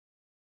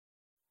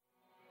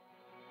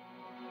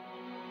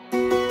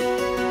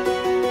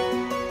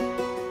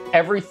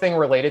everything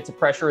related to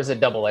pressure is a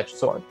double-edged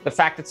sword. The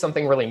fact that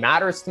something really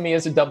matters to me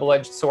is a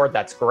double-edged sword.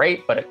 That's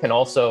great, but it can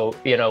also,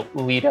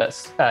 lead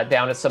us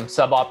down to some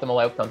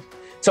suboptimal outcomes.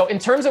 So in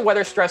terms of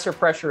whether stress or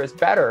pressure is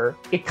better,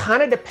 it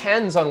kind of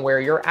depends on where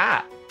you're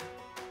at.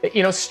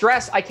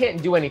 Stress, I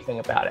can't do anything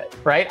about it,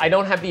 right? I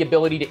don't have the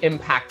ability to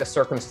impact the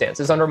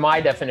circumstances under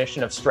my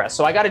definition of stress.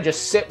 So I got to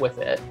just sit with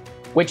it,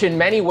 which in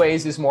many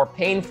ways is more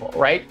painful,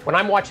 right? When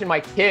I'm watching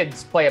my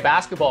kids play a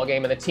basketball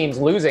game and the team's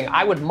losing,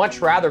 I would much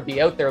rather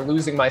be out there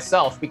losing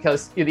myself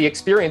because the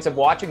experience of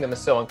watching them is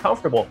so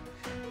uncomfortable.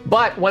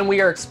 But when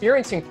we are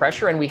experiencing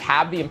pressure and we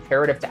have the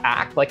imperative to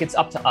act, like it's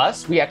up to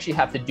us, we actually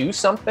have to do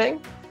something,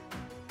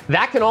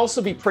 that can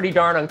also be pretty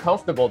darn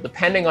uncomfortable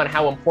depending on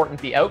how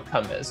important the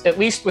outcome is. At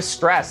least with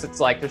stress, it's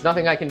like, there's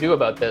nothing I can do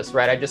about this,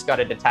 right? I just got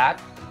to detach.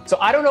 So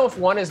I don't know if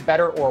one is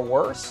better or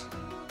worse.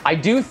 I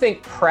do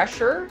think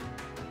pressure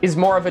is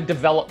more of a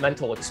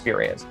developmental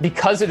experience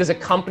because it is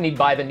accompanied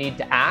by the need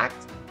to act.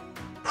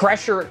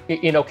 Pressure,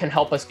 can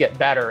help us get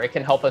better. It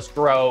can help us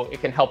grow.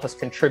 It can help us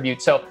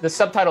contribute. So the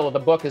subtitle of the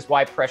book is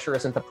Why Pressure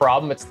Isn't the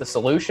Problem, It's the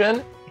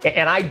Solution.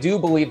 And I do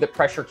believe that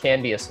pressure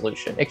can be a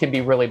solution. It can be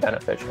really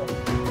beneficial.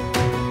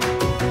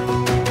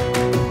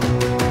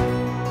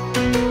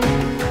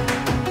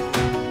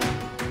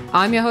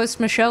 I'm your host,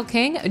 Michelle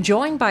King,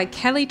 joined by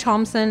Kelly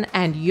Thompson,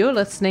 and you're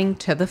listening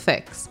to The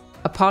Fix,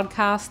 a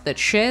podcast that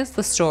shares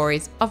the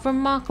stories of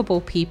remarkable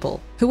people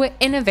who are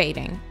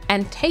innovating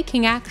and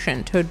taking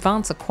action to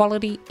advance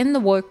equality in the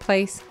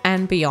workplace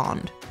and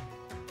beyond.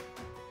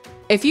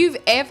 If you've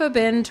ever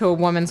been to a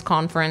women's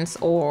conference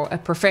or a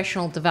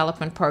professional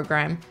development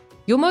program,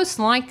 you'll most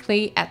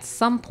likely at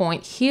some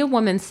point hear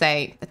women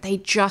say that they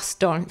just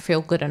don't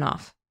feel good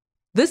enough.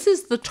 This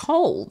is the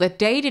toll that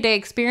day-to-day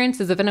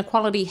experiences of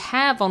inequality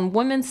have on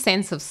women's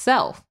sense of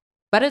self.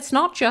 But it's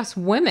not just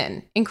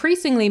women.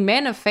 Increasingly,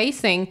 men are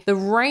facing the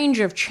range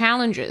of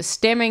challenges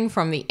stemming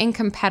from the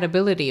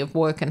incompatibility of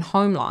work and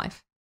home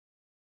life.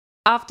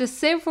 After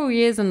several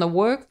years in the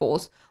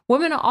workforce,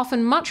 women are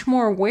often much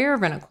more aware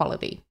of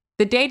inequality.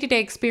 The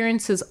day-to-day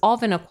experiences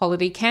of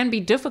inequality can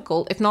be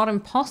difficult, if not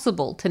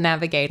impossible, to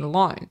navigate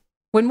alone.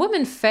 When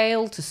women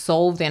fail to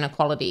solve the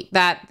inequality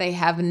that they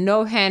have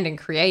no hand in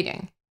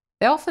creating,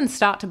 they often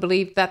start to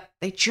believe that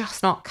they're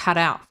just not cut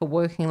out for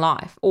working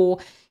life, or,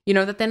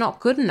 that they're not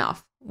good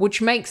enough,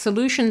 which makes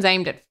solutions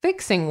aimed at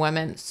fixing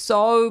women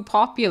so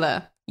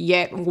popular,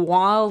 yet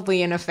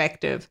wildly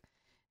ineffective.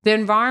 The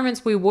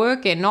environments we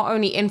work in not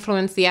only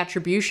influence the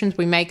attributions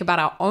we make about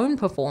our own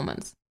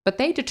performance, but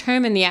they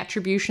determine the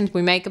attributions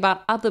we make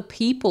about other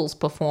people's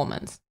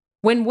performance.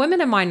 When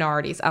women and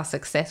minorities are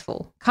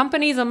successful,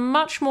 companies are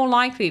much more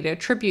likely to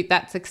attribute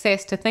that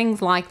success to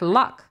things like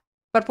luck.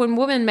 But when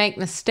women make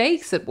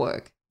mistakes at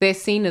work, they're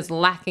seen as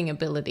lacking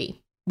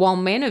ability, while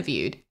men are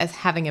viewed as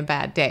having a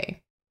bad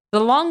day. The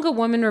longer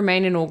women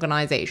remain in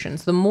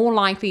organizations, the more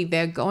likely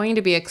they're going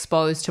to be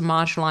exposed to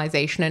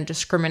marginalization and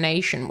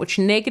discrimination, which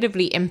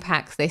negatively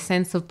impacts their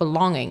sense of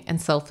belonging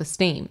and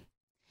self-esteem.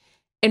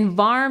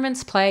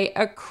 Environments play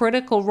a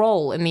critical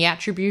role in the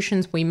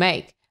attributions we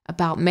make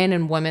about men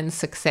and women's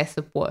success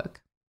at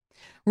work.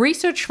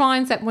 Research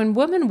finds that when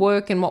women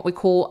work in what we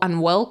call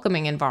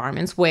unwelcoming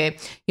environments where,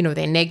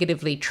 they're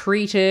negatively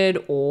treated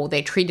or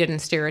they're treated in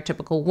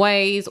stereotypical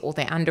ways or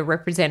they're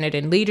underrepresented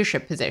in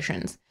leadership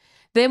positions,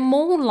 they're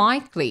more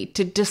likely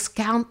to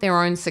discount their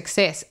own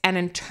success and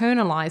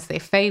internalize their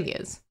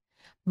failures.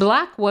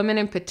 Black women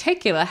in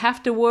particular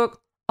have to work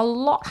a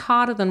lot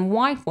harder than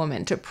white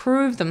women to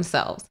prove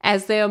themselves,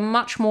 as they are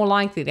much more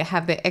likely to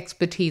have their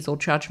expertise or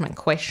judgment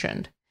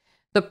questioned.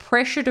 The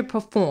pressure to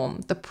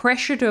perform, the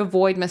pressure to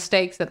avoid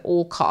mistakes at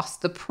all costs,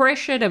 the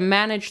pressure to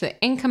manage the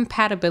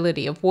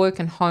incompatibility of work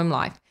and home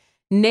life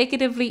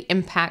negatively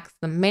impacts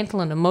the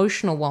mental and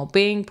emotional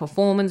well-being,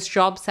 performance,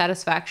 job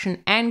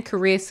satisfaction, and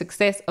career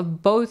success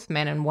of both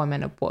men and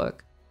women at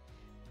work.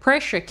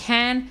 Pressure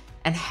can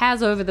and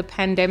has over the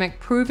pandemic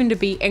proven to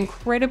be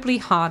incredibly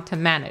hard to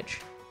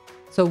manage.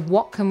 So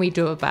what can we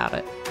do about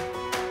it?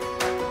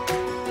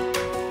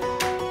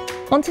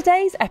 On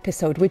today's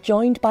episode, we're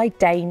joined by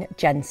Dane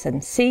Jensen,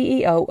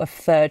 CEO of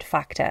Third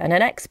Factor and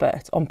an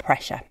expert on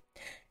pressure.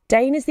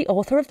 Dane is the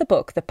author of the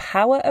book, The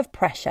Power of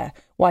Pressure,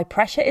 Why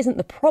Pressure Isn't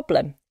the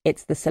Problem,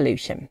 It's the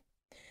Solution.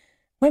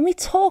 When we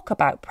talk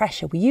about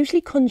pressure, we usually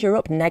conjure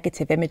up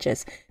negative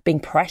images, being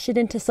pressured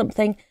into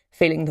something,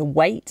 feeling the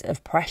weight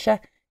of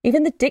pressure.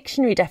 Even the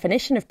dictionary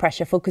definition of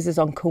pressure focuses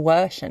on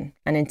coercion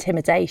and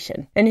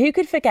intimidation. And who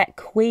could forget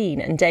Queen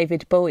and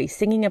David Bowie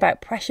singing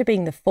about pressure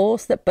being the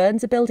force that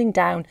burns a building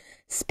down,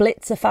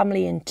 splits a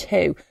family in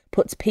two,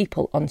 puts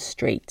people on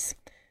streets.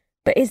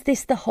 But is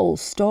this the whole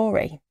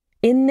story?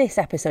 In this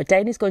episode,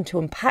 Dane is going to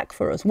unpack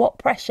for us what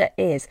pressure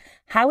is,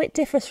 how it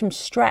differs from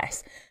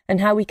stress,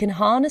 and how we can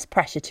harness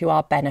pressure to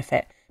our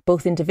benefit,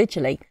 both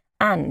individually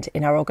and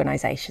in our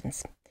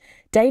organisations.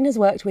 Dane has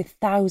worked with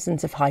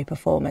thousands of high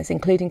performers,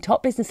 including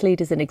top business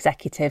leaders and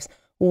executives,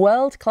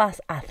 world-class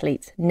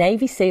athletes,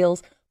 Navy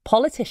SEALs,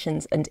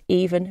 politicians, and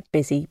even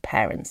busy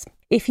parents.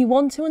 If you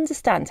want to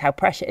understand how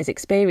pressure is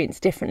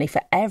experienced differently for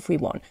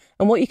everyone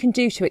and what you can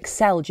do to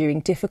excel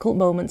during difficult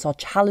moments or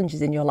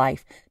challenges in your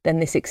life,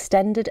 then this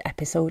extended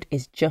episode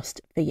is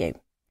just for you.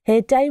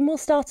 Here, Dane will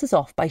start us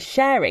off by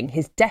sharing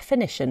his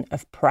definition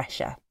of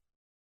pressure.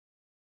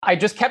 I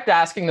just kept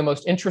asking the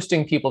most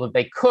interesting people that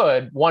they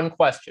could one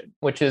question,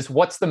 which is,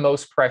 what's the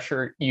most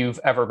pressure you've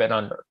ever been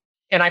under?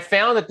 And I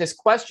found that this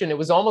question, it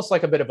was almost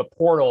like a bit of a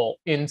portal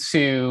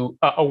into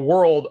a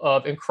world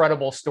of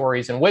incredible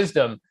stories and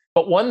wisdom.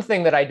 But one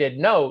thing that I did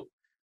note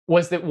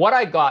was that what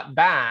I got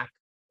back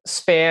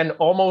spanned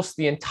almost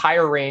the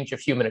entire range of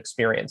human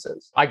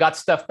experiences. I got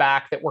stuff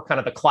back that were kind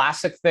of the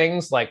classic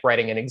things like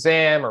writing an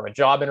exam or a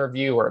job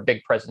interview or a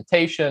big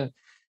presentation.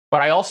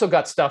 But I also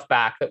got stuff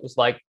back that was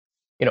like,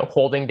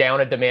 holding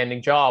down a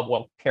demanding job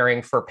while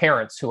caring for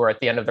parents who are at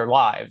the end of their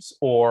lives,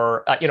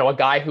 or, a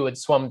guy who had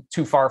swum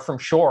too far from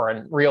shore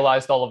and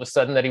realized all of a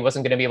sudden that he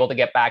wasn't going to be able to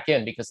get back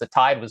in because the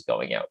tide was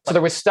going out. So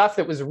there was stuff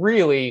that was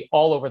really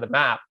all over the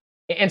map.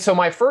 And so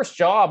my first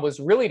job was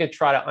really to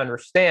try to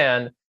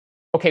understand,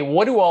 okay,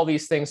 what do all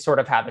these things sort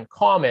of have in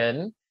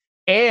common?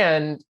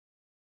 And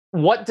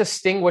what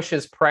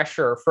distinguishes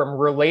pressure from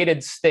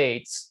related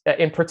states,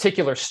 in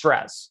particular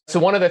stress? So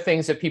one of the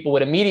things that people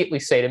would immediately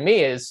say to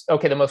me is,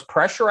 okay, the most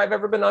pressure I've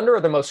ever been under or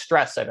the most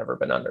stress I've ever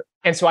been under?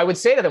 And so I would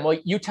say to them, well,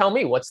 you tell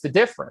me, what's the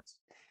difference?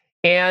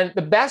 And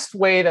the best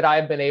way that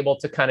I've been able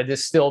to kind of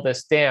distill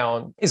this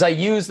down is I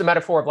use the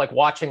metaphor of like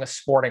watching a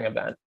sporting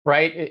event,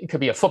 right? It could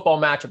be a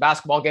football match, a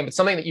basketball game, but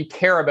something that you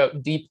care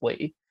about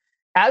deeply.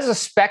 As a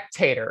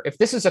spectator, if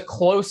this is a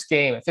close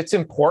game, if it's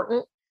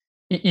important,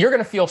 you're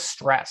going to feel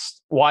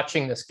stressed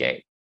watching this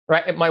game,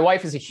 right? My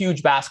wife is a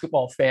huge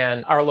basketball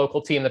fan. Our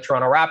local team, the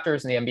Toronto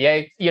Raptors in the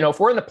NBA, if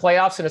we're in the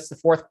playoffs and it's the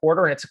fourth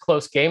quarter and it's a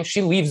close game,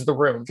 she leaves the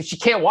room because she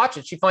can't watch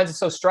it. She finds it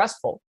so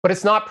stressful, but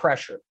it's not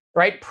pressure.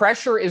 Right?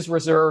 Pressure is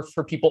reserved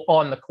for people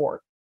on the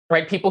court,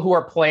 right? People who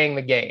are playing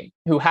the game,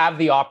 who have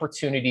the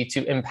opportunity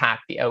to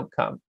impact the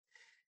outcome.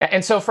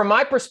 And so from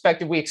my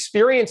perspective, we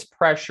experience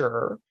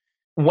pressure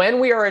when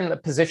we are in the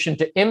position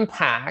to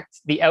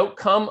impact the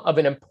outcome of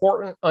an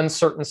important,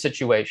 uncertain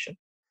situation,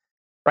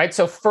 right?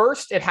 So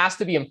first, it has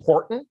to be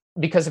important,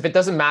 because if it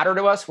doesn't matter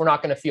to us, we're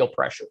not going to feel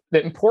pressure.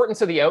 The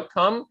importance of the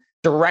outcome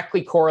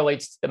directly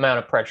correlates to the amount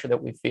of pressure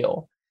that we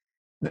feel.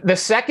 The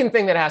second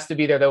thing that has to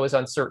be there, though, is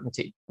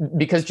uncertainty,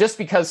 because just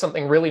because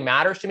something really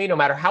matters to me, no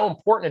matter how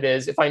important it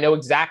is, if I know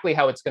exactly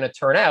how it's going to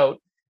turn out,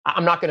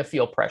 I'm not going to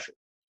feel pressure.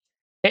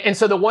 And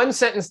so the one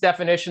sentence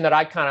definition that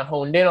I kind of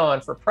honed in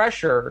on for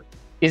pressure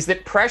is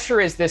that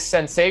pressure is this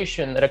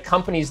sensation that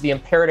accompanies the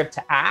imperative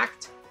to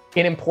act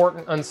in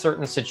important,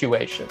 uncertain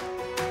situations.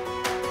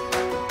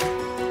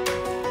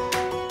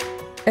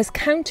 As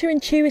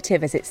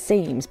counterintuitive as it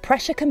seems,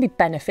 pressure can be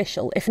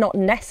beneficial, if not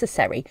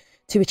necessary,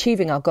 to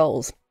achieving our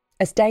goals.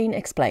 As Dane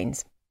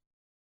explains.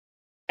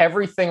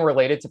 Everything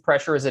related to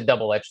pressure is a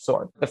double-edged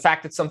sword. The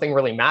fact that something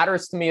really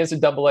matters to me is a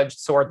double-edged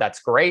sword.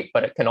 That's great,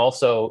 but it can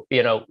also,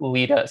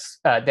 lead us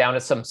down to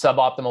some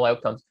suboptimal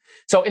outcomes.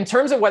 So in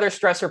terms of whether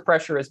stress or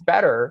pressure is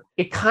better,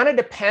 it kind of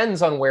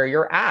depends on where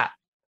you're at.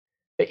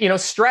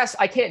 Stress,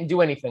 I can't do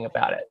anything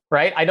about it,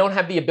 right? I don't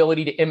have the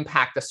ability to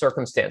impact the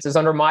circumstances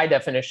under my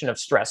definition of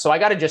stress. So I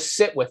got to just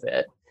sit with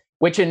it,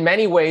 which in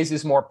many ways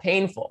is more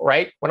painful,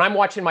 right? When I'm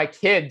watching my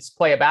kids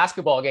play a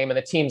basketball game and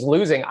the team's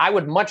losing, I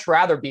would much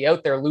rather be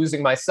out there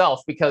losing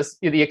myself, because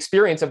the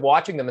experience of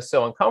watching them is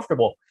so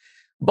uncomfortable.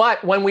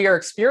 But when we are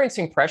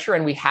experiencing pressure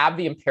and we have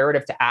the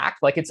imperative to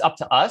act, like it's up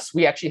to us,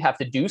 we actually have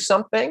to do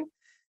something,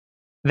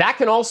 that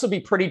can also be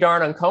pretty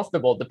darn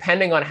uncomfortable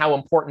depending on how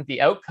important the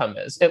outcome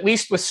is. At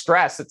least with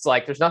stress, it's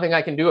like, there's nothing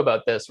I can do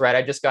about this, right?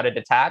 I just got to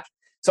detach.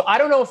 So I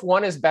don't know if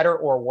one is better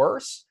or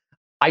worse.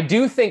 I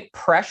do think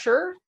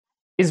pressure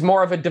is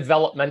more of a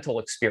developmental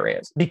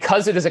experience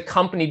because it is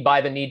accompanied by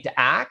the need to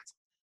act.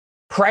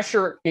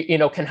 Pressure,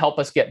 can help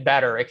us get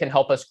better. It can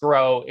help us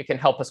grow. It can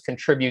help us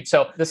contribute.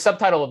 So the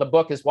subtitle of the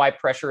book is Why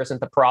Pressure Isn't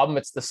the Problem,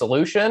 It's the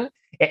Solution.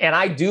 And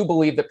I do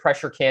believe that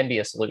pressure can be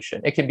a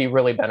solution. It can be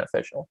really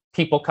beneficial.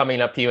 People coming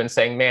up to you and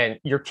saying, man,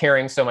 you're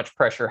carrying so much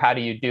pressure. How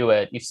do you do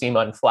it? You seem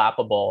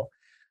unflappable.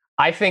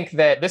 I think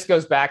that this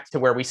goes back to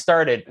where we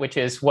started, which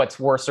is what's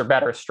worse or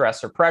better,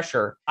 stress or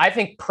pressure. I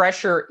think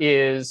pressure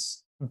is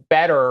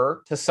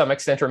better to some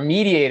extent, or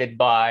mediated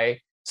by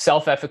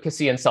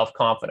self-efficacy and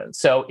self-confidence.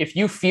 So if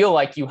you feel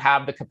like you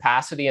have the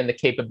capacity and the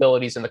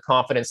capabilities and the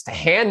confidence to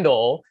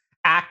handle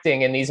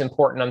acting in these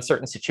important,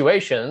 uncertain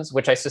situations,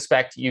 which I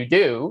suspect you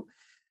do,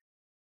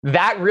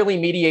 that really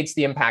mediates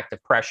the impact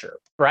of pressure,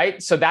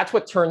 right? So that's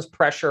what turns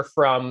pressure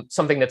from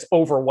something that's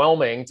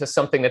overwhelming to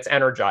something that's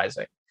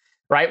energizing,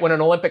 right? When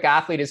an Olympic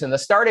athlete is in the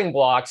starting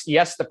blocks,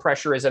 yes, the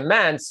pressure is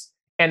immense,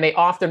 and they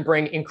often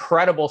bring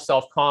incredible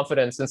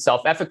self-confidence and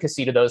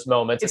self-efficacy to those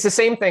moments. It's the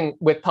same thing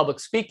with public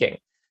speaking,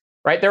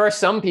 right? There are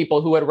some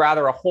people who would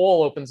rather a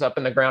hole opens up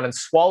in the ground and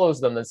swallows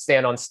them than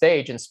stand on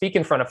stage and speak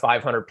in front of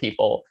 500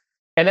 people.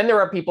 And then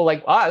there are people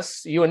like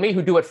us, you and me,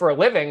 who do it for a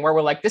living, where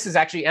we're like, this is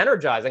actually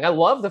energizing. I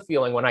love the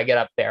feeling when I get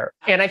up there.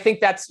 And I think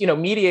that's,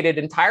 mediated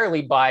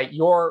entirely by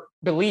your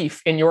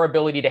belief in your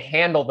ability to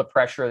handle the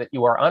pressure that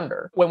you are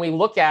under. When we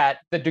look at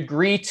the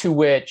degree to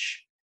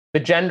which the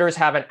genders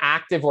have an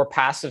active or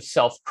passive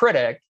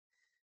self-critic,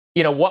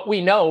 what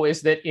we know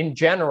is that in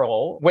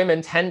general,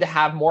 women tend to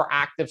have more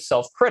active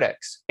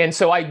self-critics. And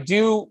so I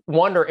do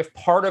wonder if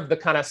part of the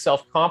kind of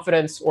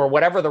self-confidence, or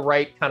whatever the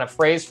right kind of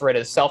phrase for it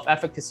is,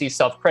 self-efficacy,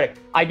 self-critic,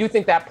 I do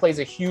think that plays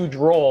a huge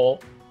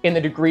role in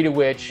the degree to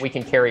which we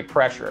can carry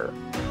pressure.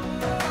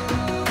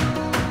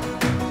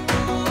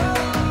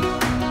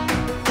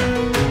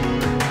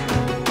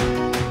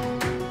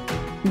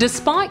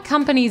 Despite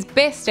companies'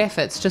 best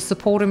efforts to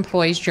support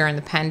employees during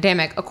the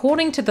pandemic,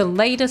 according to the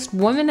latest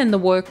Women in the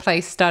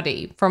Workplace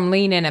study from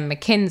Lean In and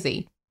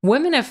McKinsey,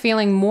 women are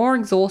feeling more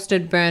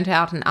exhausted, burnt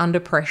out, and under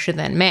pressure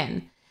than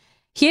men.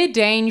 Here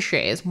Dane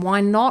shares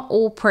why not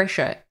all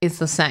pressure is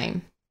the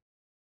same.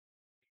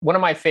 One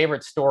of my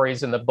favorite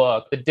stories in the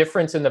book, the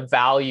difference in the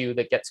value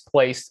that gets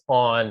placed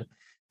on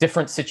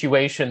different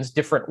situations,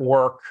 different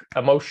work,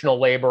 emotional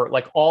labor,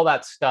 like all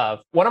that stuff.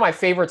 One of my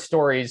favorite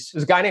stories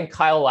is a guy named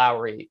Kyle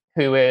Lowry,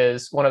 who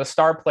is one of the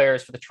star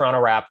players for the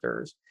Toronto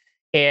Raptors.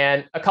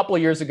 And a couple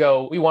of years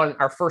ago, we won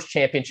our first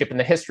championship in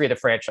the history of the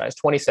franchise,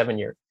 27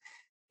 years.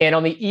 And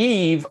on the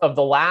eve of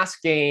the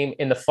last game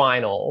in the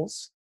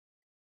finals,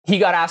 he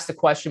got asked a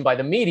question by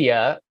the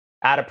media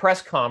at a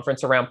press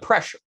conference around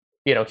pressure.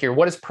 Here,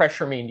 what does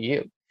pressure mean to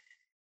you?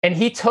 And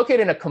he took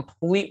it in a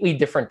completely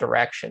different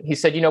direction. He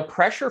said,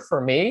 pressure for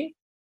me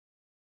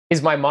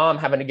is my mom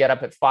having to get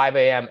up at 5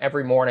 a.m.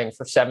 every morning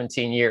for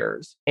 17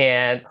 years,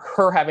 and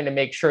her having to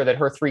make sure that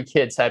her 3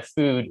 kids had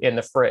food in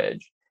the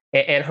fridge,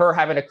 and her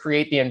having to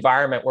create the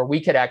environment where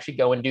we could actually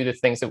go and do the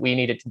things that we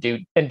needed to do,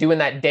 and doing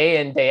that day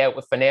in, day out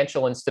with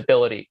financial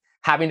instability,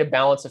 having to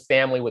balance a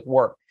family with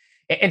work.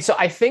 And so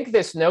I think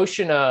this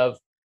notion of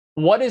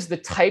what is the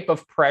type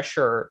of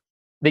pressure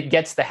that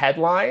gets the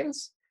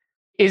headlines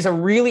is a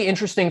really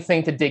interesting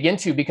thing to dig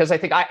into, because I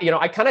think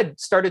I kind of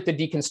started to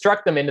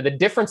deconstruct them into the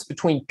difference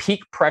between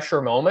peak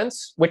pressure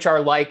moments, which are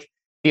like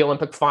the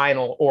Olympic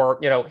final, or,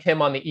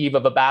 him on the eve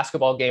of a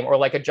basketball game, or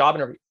like a job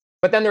interview.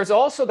 But then there's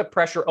also the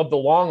pressure of the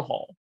long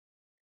haul,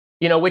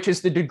 which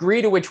is the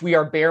degree to which we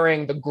are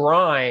bearing the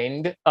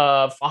grind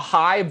of a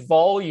high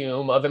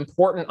volume of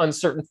important,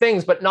 uncertain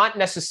things, but not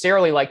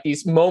necessarily like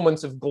these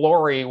moments of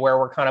glory where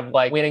we're kind of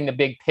like winning the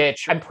big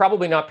pitch. I'm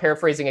probably not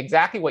paraphrasing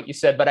exactly what you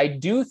said, but I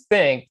do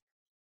think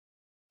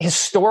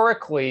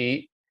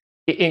historically,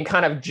 in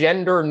kind of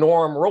gender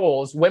norm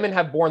roles, women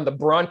have borne the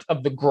brunt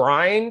of the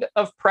grind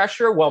of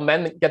pressure, while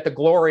men get the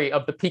glory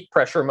of the peak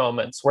pressure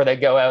moments where they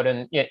go out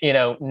and,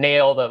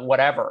 nail the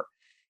whatever.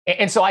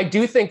 And so I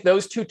do think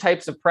those two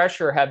types of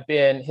pressure have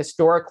been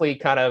historically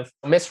kind of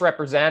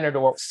misrepresented,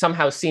 or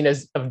somehow seen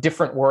as of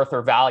different worth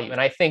or value. And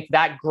I think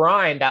that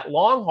grind, that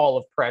long haul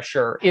of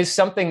pressure, is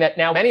something that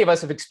now many of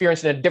us have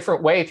experienced in a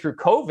different way through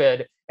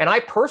COVID. And I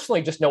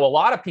personally just know a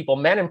lot of people,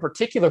 men in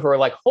particular, who are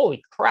like,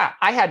 holy crap,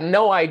 I had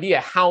no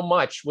idea how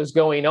much was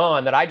going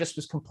on that I just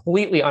was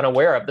completely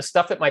unaware of. The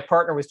stuff that my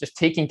partner was just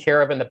taking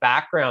care of in the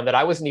background that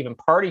I wasn't even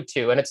party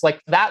to. And it's like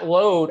that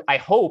load, I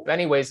hope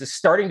anyways, is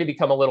starting to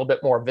become a little bit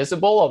more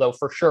visible, although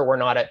for sure we're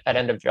not at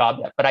end of job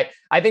yet. But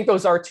I think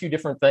those are two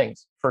different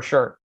things for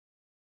sure.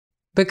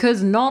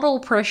 Because not all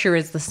pressure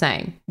is the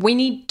same. We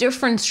need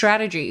different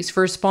strategies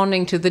for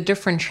responding to the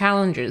different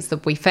challenges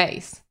that we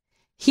face.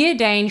 Here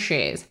Dane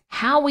shares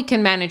how we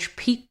can manage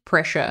peak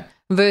pressure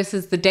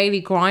versus the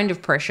daily grind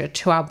of pressure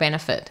to our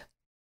benefit.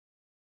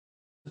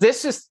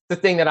 This is the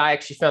thing that I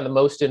actually found the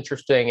most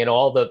interesting in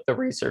all the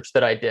research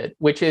that I did,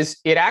 which is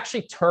it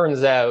actually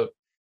turns out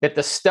that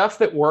the stuff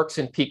that works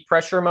in peak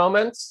pressure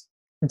moments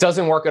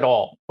doesn't work at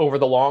all over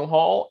the long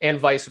haul, and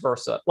vice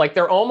versa. Like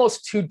they're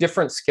almost two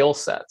different skill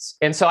sets.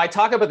 And so I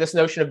talk about this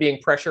notion of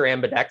being pressure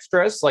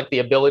ambidextrous, like the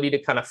ability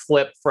to kind of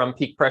flip from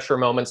peak pressure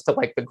moments to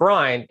like the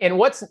grind. And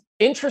what's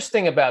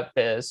interesting about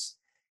this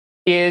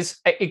is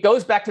it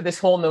goes back to this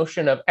whole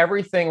notion of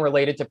everything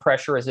related to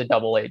pressure as a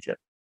double agent,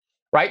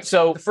 right?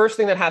 So the first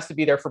thing that has to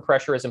be there for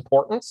pressure is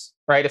importance,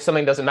 right? If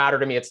something doesn't matter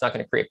to me, it's not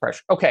going to create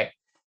pressure. Okay,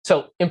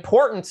 so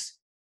importance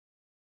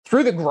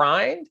through the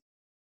grind,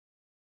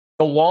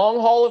 the long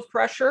haul of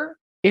pressure,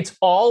 it's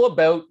all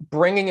about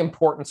bringing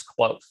importance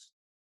close,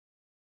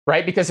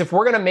 right? Because if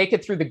we're going to make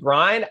it through the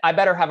grind, I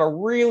better have a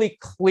really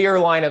clear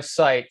line of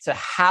sight to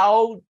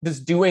how does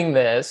doing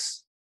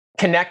this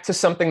connect to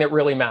something that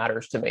really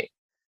matters to me,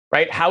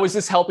 right? How is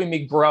this helping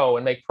me grow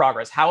and make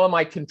progress? How am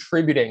I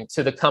contributing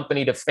to the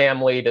company, to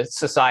family, to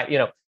society?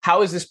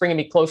 How is this bringing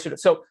me closer to?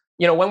 So,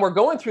 when we're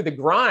going through the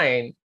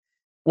grind,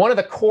 one of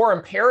the core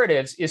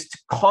imperatives is to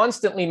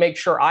constantly make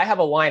sure I have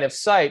a line of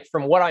sight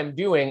from what I'm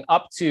doing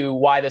up to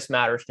why this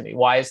matters to me.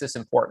 Why is this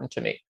important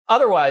to me?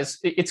 Otherwise,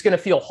 it's going to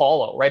feel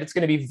hollow, right? It's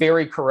going to be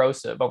very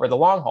corrosive over the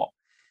long haul.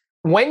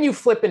 When you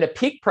flip into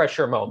peak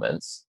pressure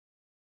moments,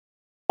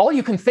 all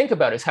you can think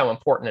about is how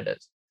important it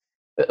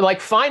is.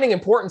 Like finding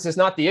importance is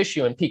not the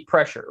issue in peak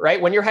pressure, right?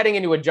 When you're heading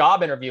into a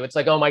job interview, it's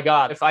like, oh my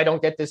God, if I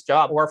don't get this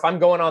job, or if I'm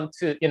going on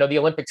to, the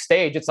Olympic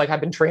stage, it's like,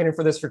 I've been training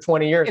for this for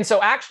 20 years. And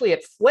so actually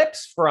it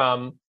flips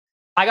from,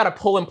 I got to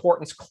pull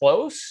importance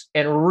close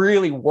and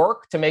really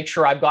work to make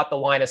sure I've got the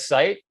line of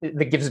sight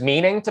that gives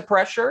meaning to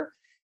pressure.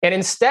 And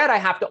instead I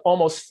have to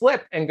almost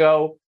flip and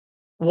go,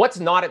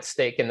 what's not at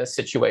stake in this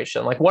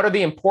situation? Like, what are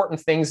the important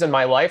things in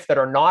my life that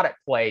are not at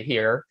play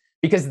here?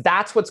 Because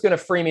that's what's going to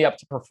free me up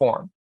to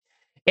perform.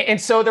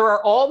 And so there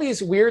are all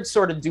these weird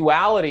sort of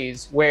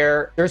dualities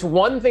where there's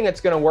one thing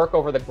that's going to work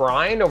over the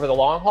grind, over the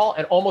long haul,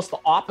 and almost the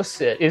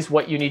opposite is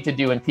what you need to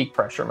do in peak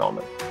pressure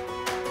moments.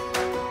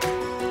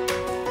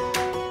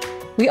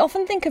 We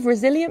often think of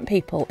resilient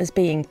people as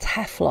being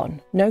Teflon.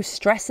 No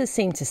stressors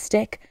seem to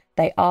stick.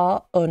 They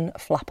are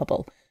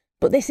unflappable.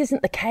 But this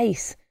isn't the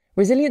case.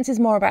 Resilience is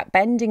more about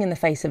bending in the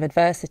face of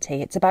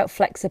adversity. It's about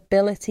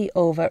flexibility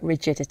over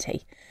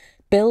rigidity.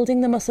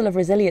 Building the muscle of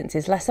resilience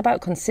is less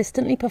about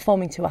consistently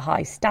performing to a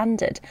high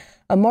standard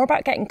and more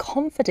about getting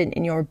confident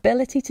in your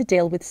ability to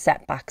deal with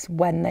setbacks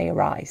when they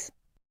arise.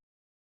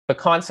 The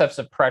concepts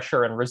of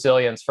pressure and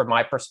resilience, from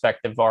my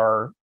perspective,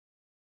 are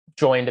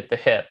joined at the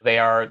hip. They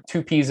are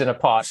two peas in a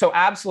pod. So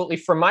absolutely,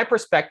 from my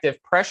perspective,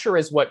 pressure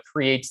is what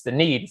creates the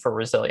need for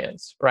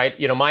resilience, right?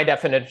 My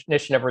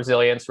definition of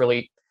resilience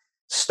really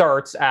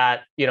starts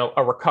at,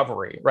 a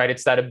recovery, right?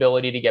 It's that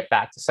ability to get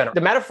back to center.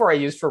 The metaphor I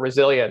use for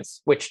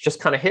resilience, which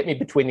just kind of hit me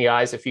between the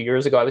eyes a few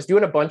years ago, I was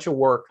doing a bunch of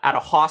work at a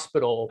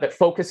hospital that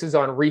focuses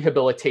on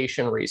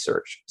rehabilitation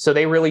research. So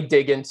they really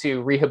dig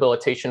into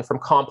rehabilitation from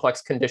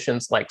complex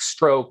conditions like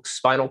stroke,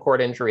 spinal cord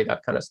injury,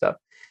 that kind of stuff.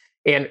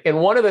 And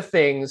one of the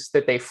things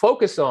that they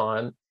focus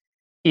on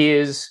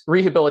is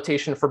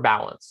rehabilitation for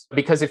balance.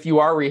 Because if you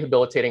are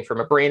rehabilitating from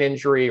a brain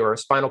injury or a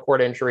spinal cord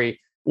injury,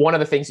 one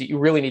of the things that you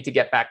really need to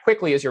get back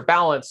quickly is your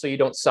balance so you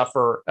don't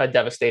suffer a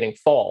devastating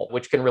fall,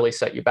 which can really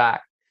set you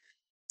back.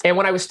 And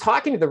when I was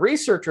talking to the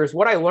researchers,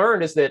 what I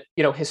learned is that,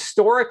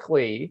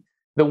 historically,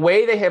 the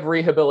way they have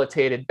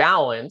rehabilitated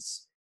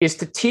balance is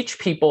to teach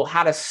people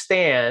how to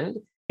stand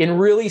in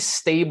really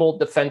stable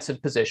defensive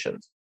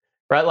positions,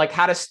 right? Like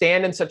how to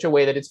stand in such a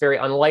way that it's very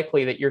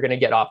unlikely that you're going to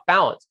get off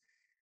balance.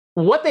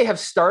 What they have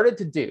started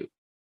to do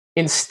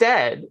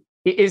instead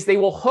is they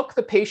will hook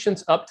the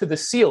patients up to the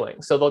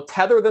ceiling. So they'll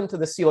tether them to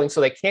the ceiling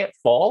so they can't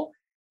fall.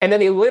 And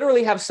then they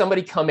literally have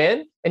somebody come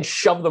in and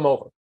shove them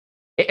over.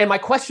 And my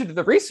question to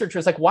the researcher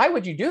is like, why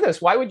would you do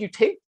this? Why would you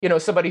take,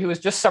 somebody who has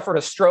just suffered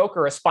a stroke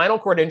or a spinal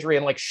cord injury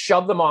and like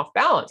shove them off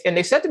balance? And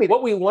they said to me,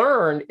 what we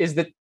learned is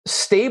that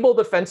stable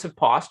defensive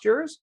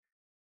postures,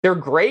 they're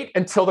great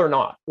until they're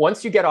not.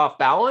 Once you get off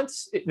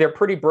balance, they're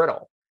pretty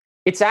brittle.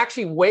 It's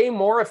actually way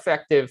more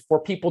effective for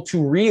people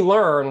to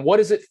relearn what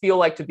does it feel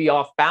like to be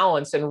off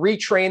balance and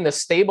retrain the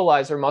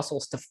stabilizer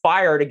muscles to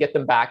fire to get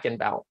them back in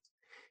balance.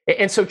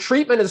 And so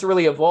treatment has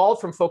really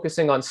evolved from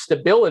focusing on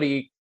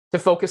stability to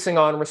focusing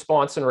on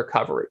response and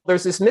recovery.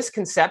 There's this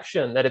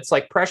misconception that it's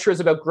like pressure is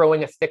about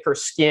growing a thicker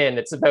skin.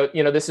 It's about,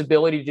 this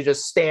ability to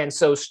just stand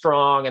so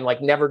strong and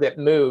like never get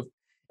moved.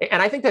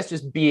 And I think that's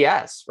just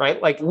BS,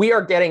 right? Like we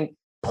are getting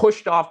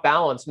pushed off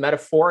balance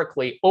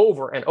metaphorically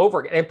over and over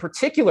again. In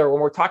particular, when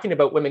we're talking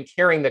about women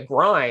carrying the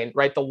grind,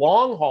 right, the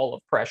long haul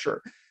of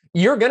pressure,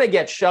 you're going to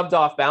get shoved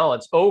off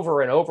balance over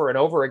and over and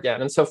over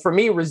again. And so for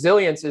me,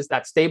 resilience is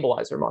that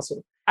stabilizer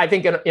muscle. I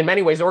think in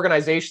many ways,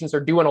 organizations are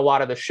doing a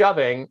lot of the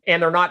shoving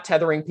and they're not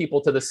tethering people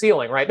to the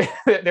ceiling, right?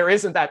 There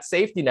isn't that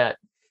safety net.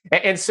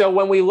 And so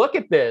when we look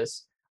at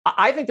this,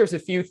 I think there's a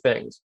few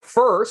things.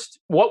 First,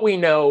 what we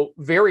know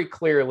very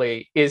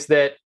clearly is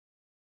that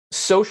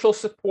social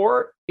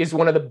support is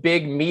one of the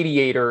big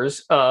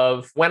mediators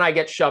of when I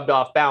get shoved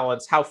off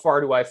balance, how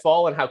far do I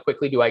fall and how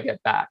quickly do I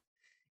get back?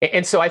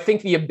 And so I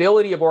think the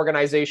ability of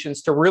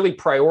organizations to really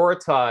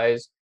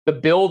prioritize the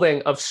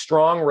building of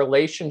strong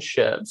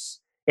relationships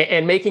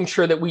and making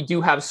sure that we do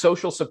have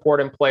social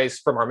support in place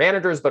from our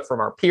managers, but from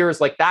our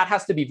peers, like that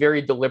has to be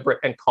very deliberate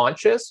and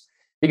conscious,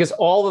 because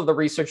all of the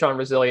research on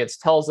resilience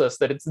tells us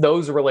that it's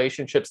those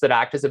relationships that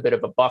act as a bit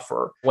of a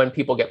buffer when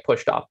people get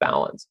pushed off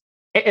balance.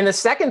 And the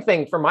second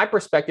thing from my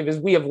perspective is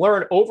we have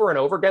learned over and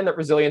over again that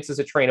resilience is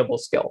a trainable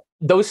skill.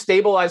 Those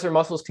stabilizer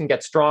muscles can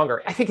get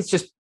stronger. I think it's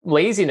just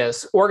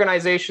laziness.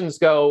 Organizations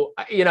go,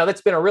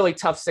 that's been a really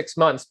tough 6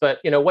 months, but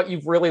what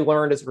you've really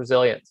learned is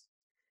resilience.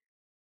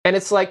 And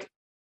it's like,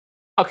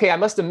 okay, I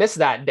must have missed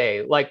that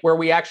day, like where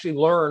we actually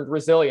learned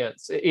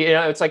resilience.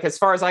 It's like, as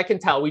far as I can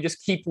tell, we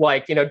just keep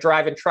like,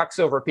 driving trucks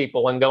over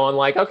people and going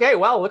like, okay,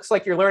 well, it looks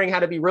like you're learning how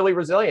to be really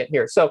resilient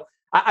here. So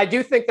I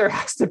do think there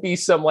has to be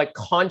some like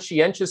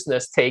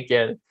conscientiousness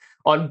taken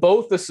on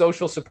both the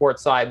social support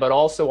side, but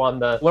also on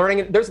the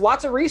learning. There's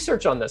lots of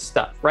research on this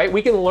stuff, right?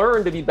 We can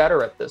learn to be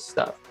better at this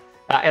stuff.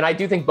 And I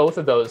do think both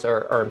of those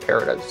are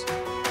imperatives.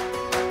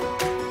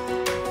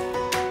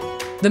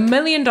 The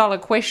million-dollar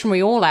question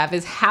we all have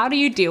is, how do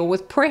you deal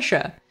with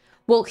pressure?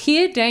 Well,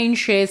 here Dane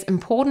shares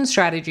important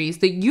strategies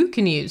that you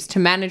can use to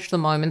manage the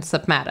moments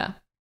that matter.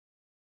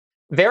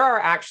 There are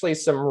actually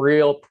some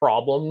real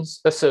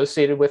problems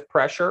associated with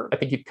pressure. I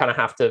think you kind of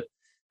have to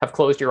have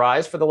closed your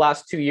eyes for the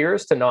last 2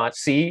 years to not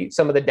see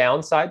some of the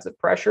downsides of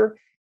pressure.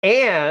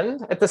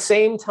 And at the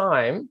same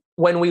time,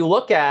 when we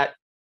look at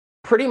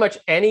pretty much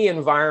any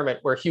environment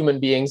where human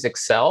beings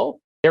excel,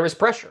 there is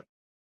pressure,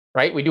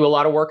 right? We do a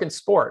lot of work in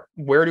sport.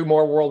 Where do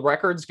more world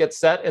records get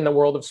set in the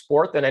world of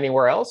sport than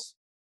anywhere else?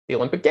 The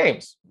Olympic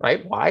Games,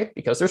 right? Why?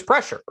 Because there's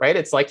pressure, right?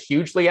 It's like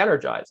hugely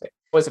energizing.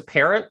 As a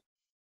parent,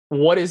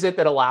 what is it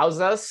that allows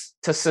us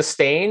to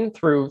sustain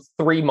through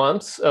 3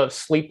 months of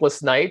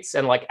sleepless nights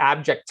and like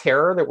abject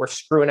terror that we're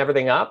screwing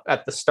everything up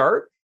at the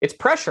start? It's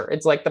pressure.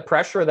 It's like the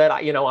pressure that,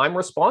 I'm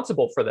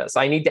responsible for this.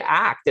 I need to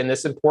act in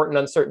this important,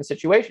 uncertain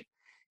situation.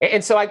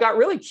 And so I got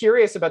really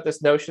curious about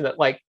this notion that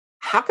like,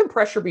 how can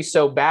pressure be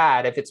so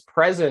bad if it's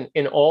present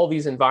in all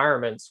these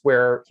environments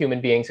where human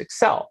beings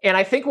excel? And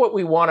I think what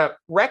we want to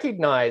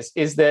recognize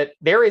is that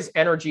there is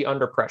energy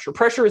under pressure.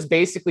 Pressure is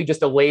basically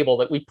just a label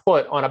that we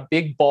put on a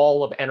big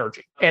ball of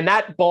energy. And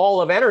that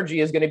ball of energy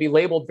is going to be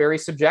labeled very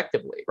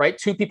subjectively, right?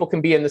 Two people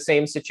can be in the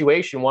same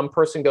situation. One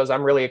person goes,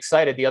 I'm really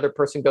excited. The other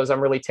person goes, I'm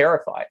really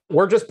terrified.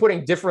 We're just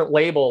putting different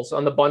labels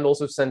on the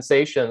bundles of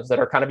sensations that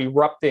are kind of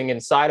erupting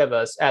inside of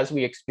us as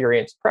we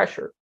experience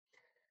pressure.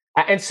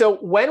 And so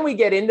when we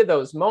get into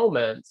those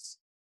moments,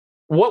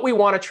 what we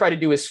want to try to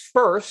do is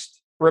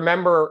first,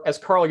 remember, as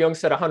Carl Jung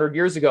said 100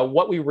 years ago,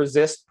 what we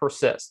resist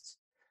persists,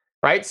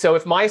 right? So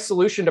if my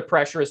solution to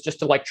pressure is just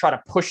to like try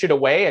to push it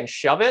away and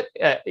shove it,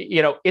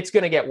 it's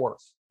going to get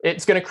worse.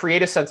 It's going to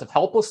create a sense of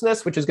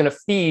helplessness, which is going to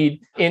feed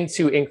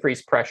into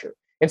increased pressure.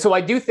 And so I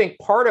do think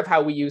part of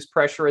how we use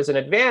pressure as an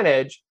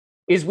advantage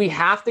is we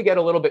have to get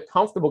a little bit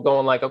comfortable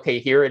going like, okay,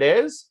 here it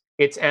is.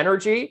 It's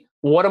energy.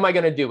 What am I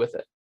going to do with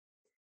it?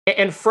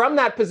 And from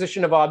that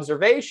position of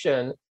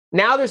observation,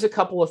 now there's a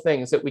couple of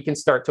things that we can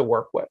start to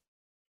work with.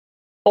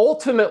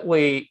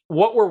 Ultimately,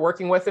 what we're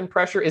working with in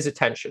pressure is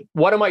attention.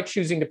 What am I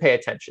choosing to pay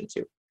attention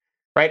to,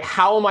 right?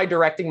 How am I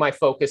directing my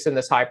focus in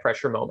this high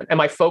pressure moment? Am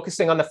I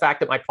focusing on the fact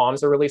that my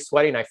palms are really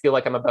sweaty and I feel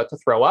like I'm about to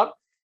throw up?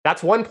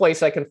 That's one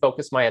place I can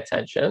focus my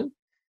attention,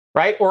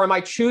 right? Or am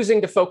I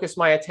choosing to focus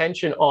my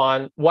attention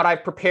on what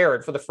I've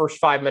prepared for the first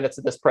 5 minutes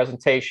of this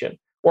presentation?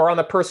 Or on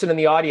the person in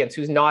the audience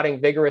who's nodding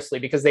vigorously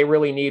because they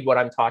really need what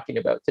I'm talking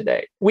about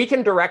today. We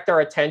can direct our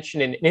attention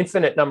in an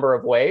infinite number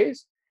of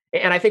ways.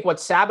 And I think what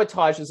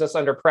sabotages us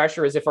under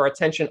pressure is if our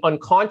attention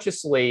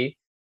unconsciously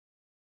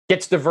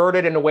gets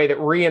diverted in a way that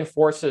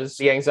reinforces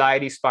the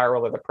anxiety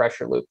spiral or the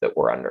pressure loop that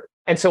we're under.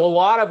 And so a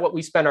lot of what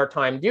we spend our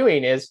time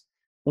doing is,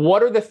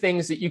 what are the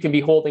things that you can be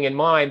holding in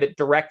mind that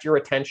direct your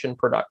attention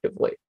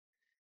productively?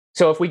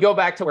 So if we go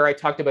back to where I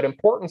talked about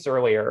importance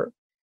earlier,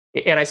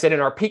 and I said in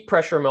our peak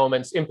pressure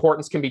moments,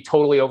 importance can be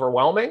totally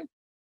overwhelming.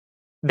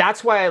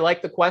 That's why I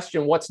like the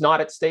question, what's not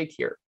at stake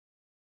here?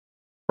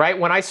 Right?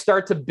 When I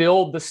start to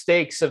build the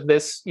stakes of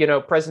this,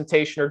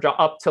 presentation or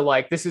up to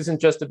like, this isn't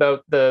just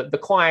about the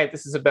client,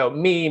 this is about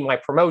me, my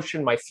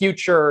promotion, my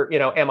future,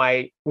 am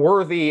I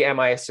worthy? Am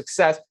I a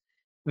success?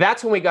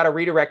 That's when we got to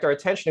redirect our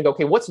attention and go,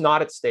 okay, what's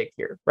not at stake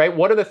here? Right?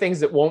 What are the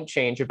things that won't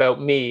change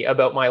about me,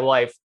 about my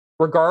life,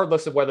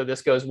 regardless of whether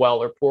this goes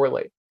well or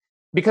poorly?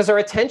 Because our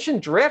attention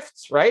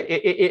drifts, right?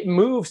 It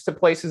moves to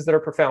places that are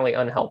profoundly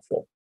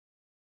unhelpful.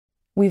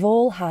 We've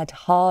all had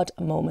hard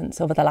moments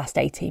over the last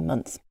 18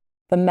 months.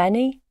 For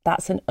many,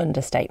 that's an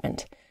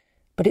understatement.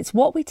 But it's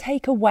what we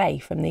take away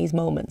from these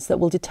moments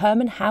that will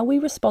determine how we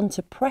respond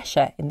to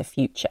pressure in the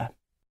future.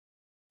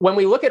 When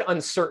we look at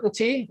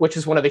uncertainty, which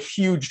is one of the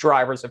huge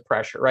drivers of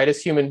pressure, right?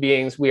 As human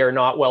beings, we are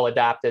not well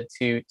adapted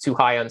to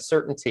high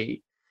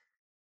uncertainty.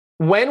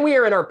 When we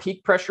are in our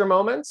peak pressure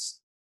moments,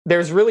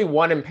 there's really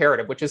one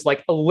imperative, which is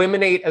like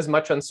eliminate as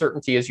much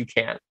uncertainty as you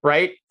can,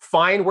 right?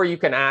 Find where you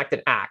can act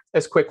and act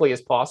as quickly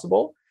as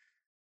possible.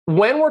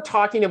 When we're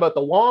talking about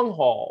the long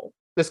haul,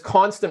 this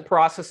constant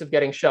process of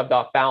getting shoved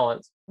off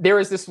balance, there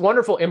is this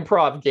wonderful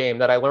improv game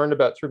that I learned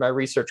about through my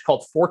research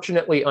called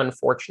Fortunately,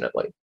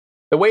 Unfortunately.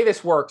 The way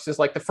this works is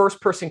like the first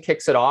person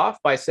kicks it off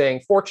by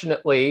saying,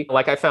 fortunately,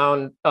 like I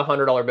found a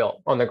 $100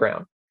 bill on the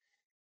ground.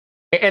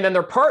 And then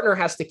their partner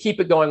has to keep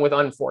it going with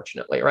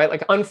unfortunately, right?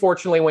 Like,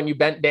 unfortunately, when you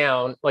bent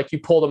down, like you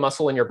pulled a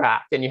muscle in your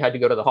back and you had to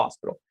go to the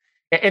hospital.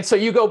 And so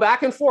you go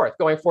back and forth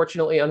going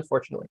fortunately,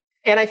 unfortunately.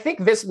 And I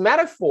think this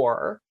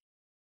metaphor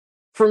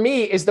for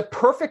me is the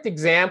perfect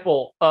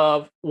example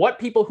of what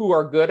people who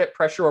are good at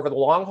pressure over the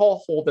long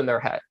haul hold in their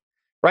head,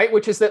 right?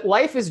 Which is that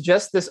life is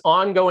just this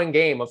ongoing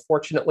game of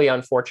fortunately,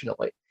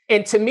 unfortunately.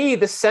 And to me,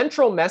 the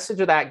central message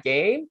of that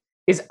game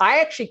is I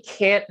actually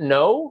can't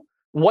know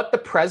what the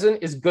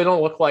present is going to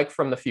look like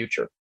from the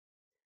future,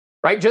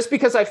 right? Just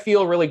because I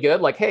feel really good,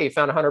 like, hey, you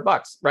found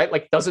 $100, right?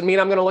 Like, doesn't mean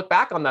I'm going to look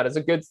back on that as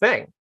a good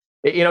thing.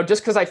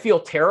 Just because I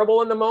feel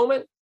terrible in the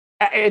moment,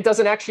 it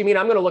doesn't actually mean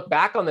I'm going to look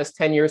back on this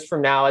 10 years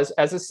from now as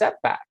a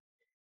setback.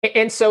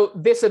 And so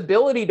this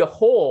ability to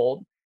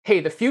hold, hey,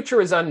 the future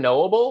is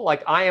unknowable.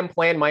 Like, I am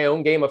playing my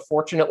own game of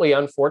fortunately,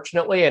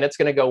 unfortunately, and it's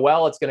going to go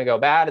well, it's going to go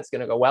bad, it's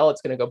going to go well,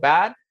 it's going to go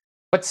bad,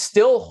 but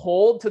still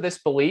hold to this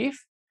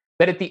belief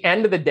that at the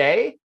end of the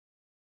day,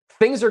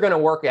 things are going to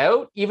work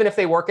out, even if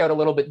they work out a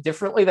little bit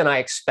differently than I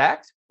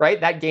expect,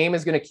 right? That game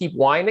is going to keep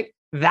winding.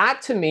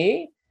 That, to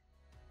me,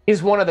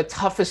 is one of the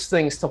toughest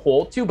things to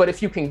hold to. But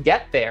if you can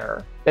get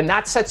there, then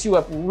that sets you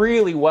up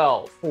really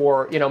well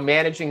for,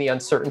 managing the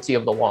uncertainty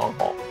of the long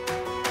haul.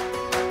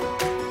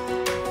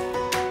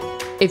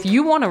 If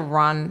you want to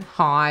run,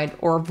 hide,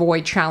 or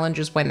avoid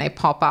challenges when they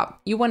pop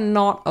up, you are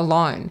not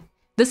alone.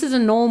 This is a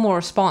normal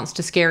response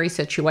to scary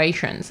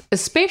situations,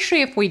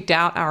 especially if we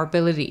doubt our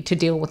ability to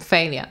deal with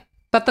failure.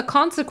 But the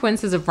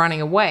consequences of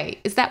running away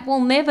is that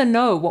we'll never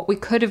know what we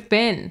could have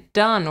been,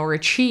 done, or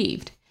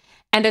achieved.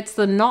 And it's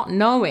the not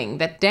knowing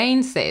that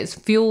Dane says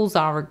fuels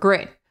our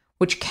regret,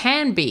 which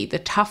can be the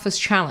toughest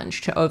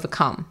challenge to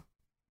overcome.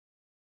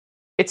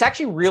 It's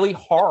actually really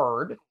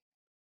hard,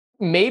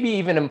 maybe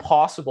even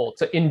impossible,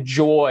 to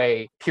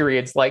enjoy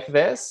periods like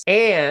this.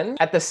 And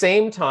at the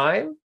same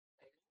time,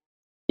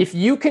 if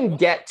you can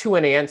get to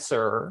an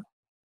answer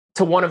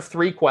to one of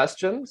three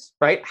questions,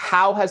 right?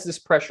 How has this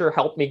pressure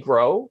helped me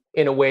grow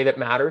in a way that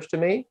matters to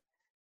me?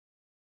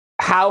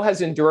 How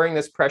has enduring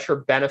this pressure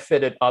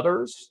benefited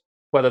others,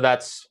 whether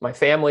that's my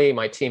family,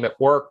 my team at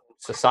work,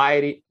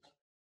 society?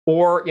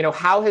 Or,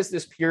 how has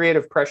this period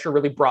of pressure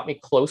really brought me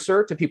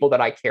closer to people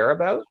that I care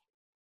about?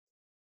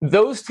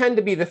 Those tend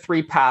to be the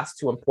three paths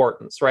to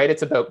importance, right?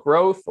 It's about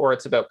growth, or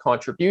it's about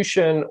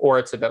contribution, or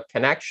it's about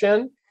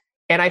connection.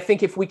 And I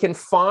think if we can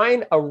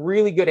find a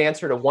really good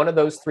answer to one of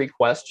those three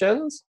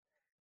questions,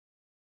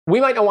 we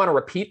might not want to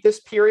repeat this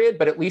period,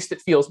 but at least it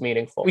feels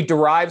meaningful. We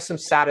derive some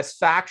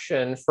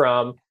satisfaction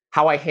from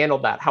how I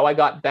handled that, how I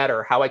got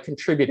better, how I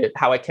contributed,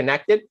 how I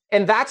connected.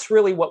 And that's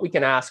really what we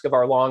can ask of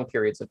our long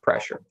periods of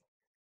pressure.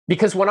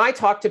 Because when I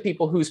talk to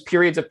people whose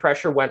periods of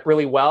pressure went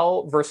really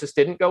well versus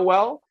didn't go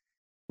well,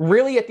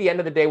 really at the end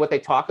of the day, what they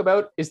talk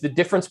about is the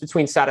difference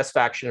between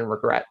satisfaction and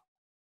regret,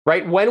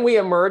 right? When we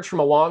emerge from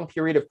a long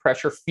period of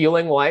pressure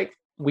feeling like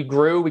we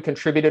grew, we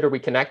contributed, or we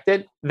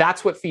connected,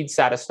 that's what feeds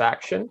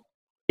satisfaction.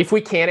 If we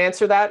can't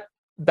answer that,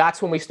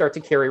 that's when we start to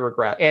carry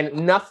regret.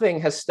 And nothing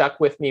has stuck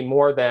with me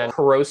more than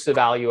corrosive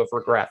value of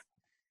regret.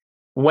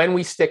 When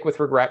we stick with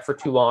regret for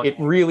too long, it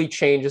really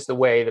changes the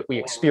way that we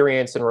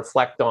experience and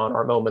reflect on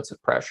our moments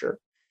of pressure.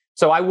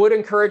 So I would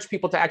encourage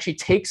people to actually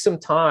take some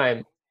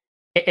time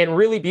and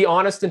really be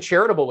honest and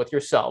charitable with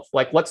yourself.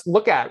 Like, let's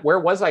look at, where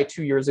was I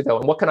 2 years ago?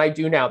 And what can I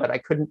do now that I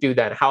couldn't do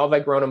then? How have I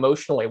grown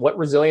emotionally? What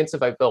resilience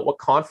have I built? What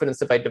confidence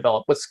have I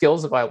developed? What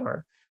skills have I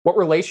learned? What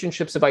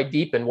relationships have I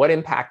deepened? What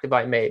impact have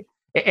I made?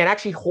 And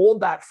actually hold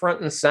that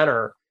front and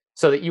center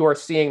so that you are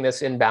seeing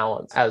this in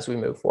balance as we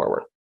move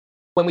forward.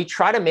 When we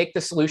try to make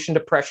the solution to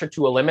pressure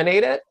to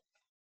eliminate it,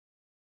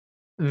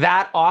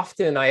 that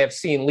often I have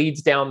seen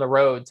leads down the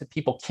road to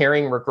people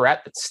carrying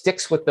regret that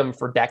sticks with them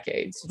for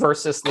decades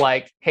versus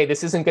like, hey,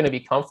 this isn't going to be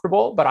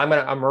comfortable, but I'm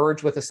going to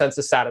emerge with a sense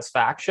of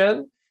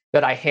satisfaction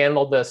that I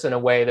handled this in a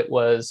way that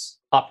was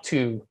up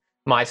to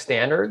my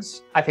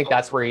standards. I think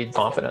that's where you need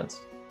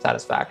confidence,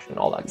 satisfaction,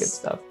 all that good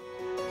stuff.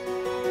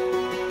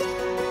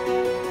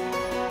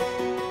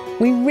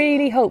 We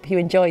really hope you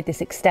enjoyed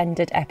this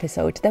extended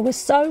episode. There were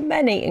so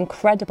many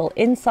incredible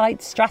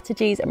insights,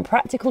 strategies and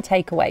practical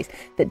takeaways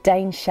that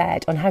Dane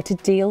shared on how to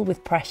deal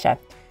with pressure.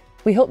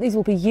 We hope these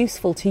will be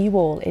useful to you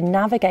all in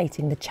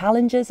navigating the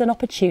challenges and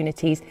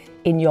opportunities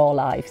in your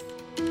lives.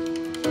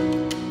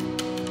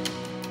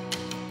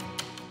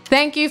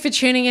 Thank you for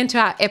tuning into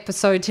our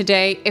episode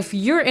today. If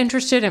you're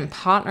interested in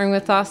partnering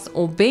with us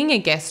or being a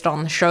guest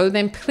on the show,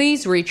 then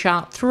please reach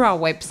out through our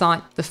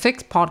website,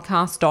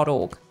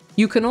 thefixpodcast.org.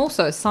 You can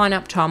also sign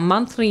up to our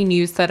monthly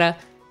newsletter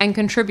and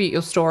contribute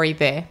your story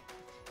there.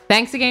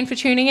 Thanks again for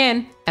tuning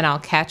in, and I'll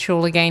catch you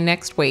all again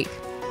next week.